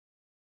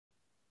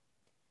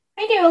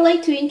Hi there, I'd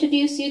like to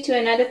introduce you to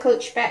another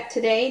Coach bag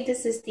today.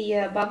 This is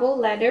the Bubble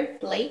Leather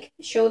Blake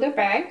shoulder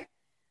bag.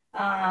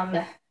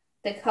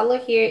 The color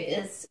here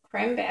is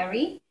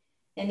cranberry,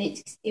 and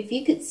if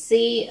you could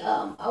see,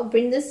 I'll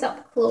bring this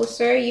up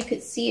closer. You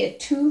could see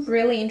two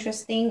really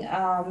interesting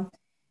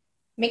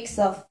mix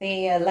of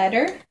the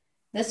leather.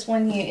 This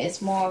one here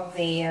is more of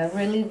a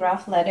really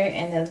rough leather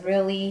and a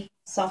really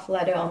soft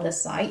leather on the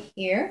side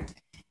here.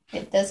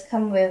 It does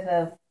come with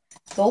a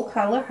gold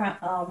color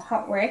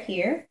hardware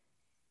here,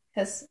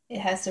 because it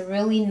has a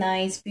really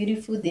nice,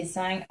 beautiful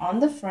design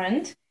on the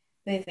front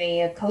with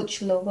a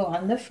Coach logo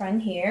on the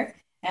front here.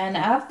 And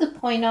I have to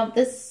point out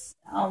this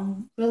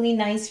really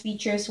nice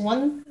features.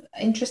 One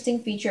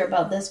interesting feature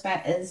about this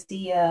bag is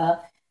the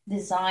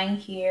design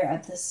here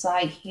at the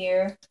side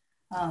here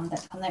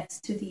that connects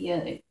to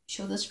the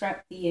shoulder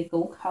strap, the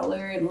gold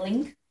color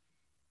link.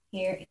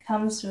 Here it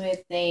comes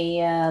with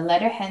a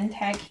leather hand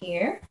tag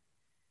here.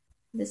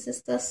 This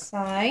is the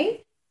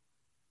side.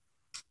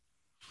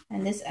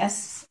 And this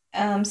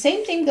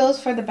same thing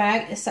goes for the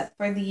bag, except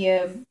for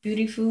the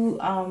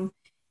beautiful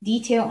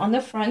detail on the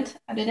front.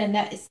 Other than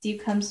that, it still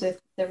comes with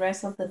the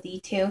rest of the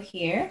detail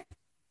here.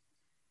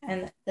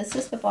 And this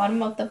is the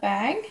bottom of the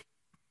bag.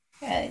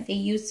 They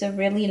use a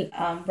really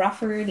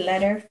rougher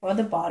leather for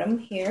the bottom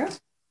here.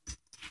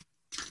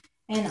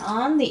 And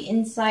on the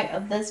inside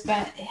of this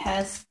bag, it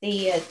has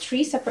the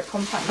 3 separate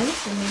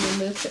compartments. Let me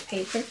remove the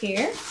paper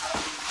here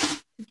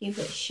to give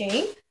it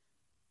shape.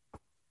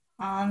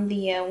 On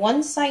the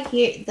one side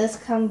here, it does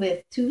come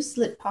with 2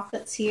 slip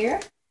pockets here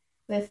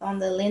with on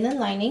the linen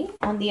lining.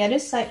 On the other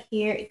side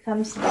here, it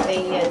comes with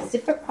a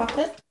zipper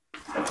pocket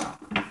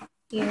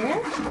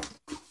here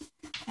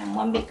and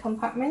 1 big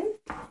compartment.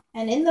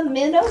 And in the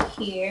middle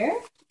here,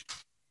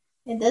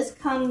 it does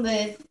come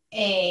with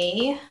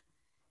a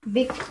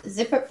big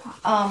zipper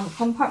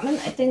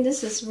compartment. I think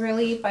this is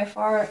really by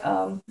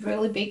far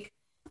really big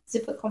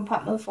zipper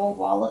compartment for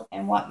wallet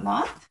and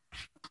whatnot.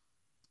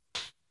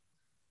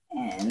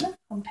 And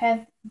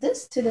compare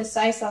this to the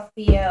size of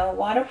the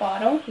water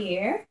bottle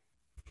here.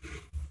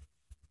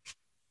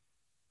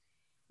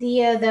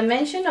 The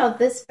dimension of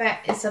this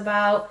bag is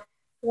about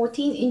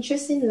 14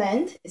 inches in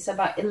length, it's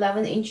about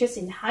 11 inches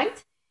in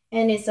height,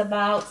 and it's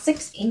about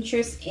 6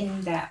 inches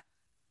in depth.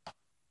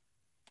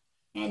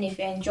 And if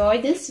you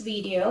enjoyed this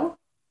video,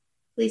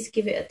 please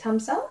give it a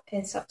thumbs up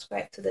and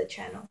subscribe to the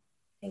channel.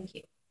 Thank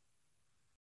you.